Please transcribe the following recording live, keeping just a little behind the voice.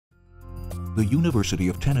The University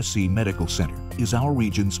of Tennessee Medical Center is our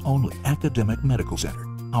region's only academic medical center.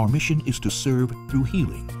 Our mission is to serve through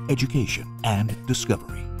healing, education, and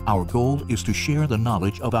discovery. Our goal is to share the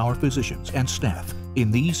knowledge of our physicians and staff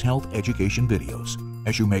in these health education videos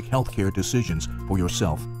as you make healthcare decisions for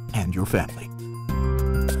yourself and your family.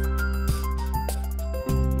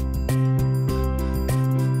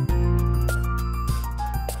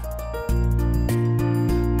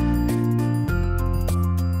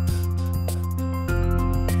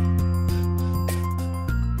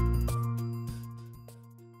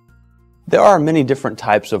 There are many different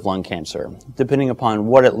types of lung cancer, depending upon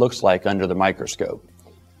what it looks like under the microscope.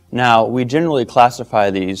 Now, we generally classify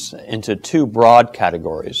these into two broad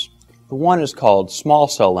categories. One is called small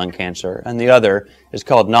cell lung cancer, and the other is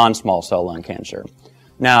called non-small cell lung cancer.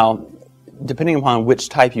 Now, depending upon which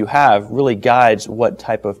type you have, really guides what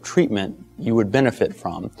type of treatment you would benefit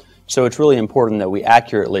from. So it's really important that we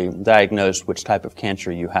accurately diagnose which type of cancer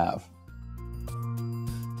you have.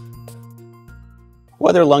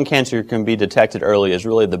 Whether lung cancer can be detected early is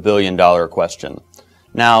really the billion-dollar question.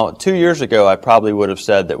 Now, 2 years ago, I probably would have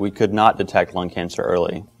said that we could not detect lung cancer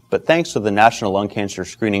early. But thanks to the National Lung Cancer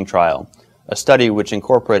Screening Trial, a study which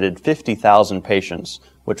incorporated 50,000 patients,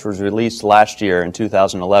 which was released last year in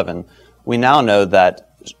 2011, we now know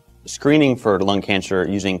that screening for lung cancer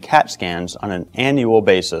using CAT scans on an annual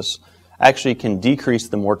basis actually can decrease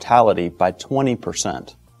the mortality by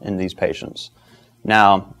 20% in these patients.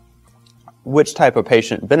 Now, which type of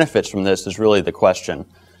patient benefits from this is really the question.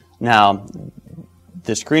 Now,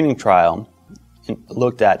 the screening trial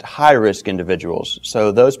looked at high-risk individuals,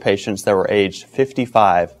 so those patients that were aged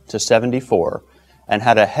 55 to 74 and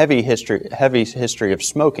had a heavy history of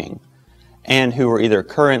smoking, and who were either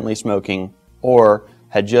currently smoking or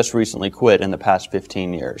had just recently quit in the past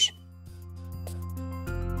 15 years.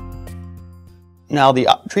 Now, the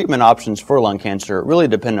treatment options for lung cancer really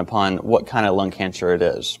depend upon what kind of lung cancer it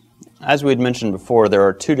is. As we had mentioned before, there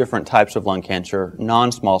are two different types of lung cancer,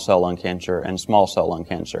 non-small cell lung cancer and small cell lung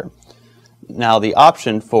cancer. Now, the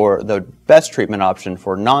best treatment option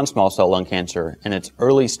for non-small cell lung cancer in its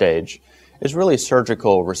early stage is really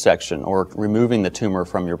surgical resection, or removing the tumor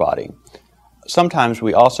from your body. Sometimes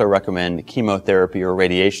we also recommend chemotherapy or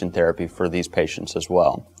radiation therapy for these patients as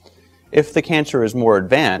well. If the cancer is more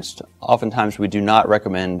advanced, oftentimes we do not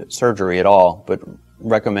recommend surgery at all, but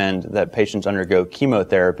recommend that patients undergo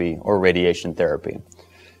chemotherapy or radiation therapy.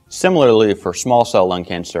 Similarly, for small cell lung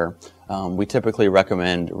cancer, we typically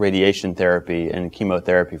recommend radiation therapy and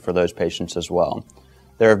chemotherapy for those patients as well.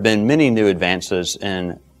 There have been many new advances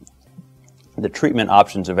in the treatment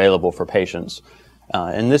options available for patients.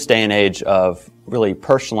 In this day and age of really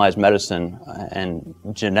personalized medicine and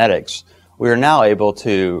genetics, we are now able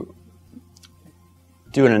to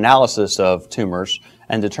do an analysis of tumors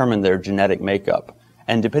and determine their genetic makeup.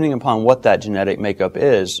 And depending upon what that genetic makeup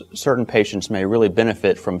is, certain patients may really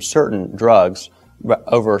benefit from certain drugs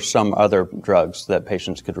over some other drugs that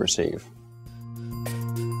patients could receive.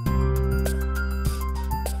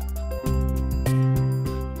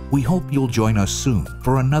 We hope you'll join us soon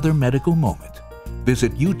for another medical moment.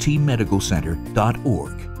 Visit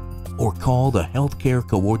utmedicalcenter.org or call the Healthcare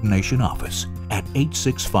Coordination Office at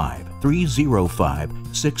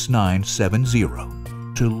 865-305-6970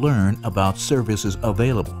 to learn about services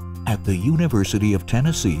available at the University of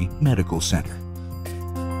Tennessee Medical Center.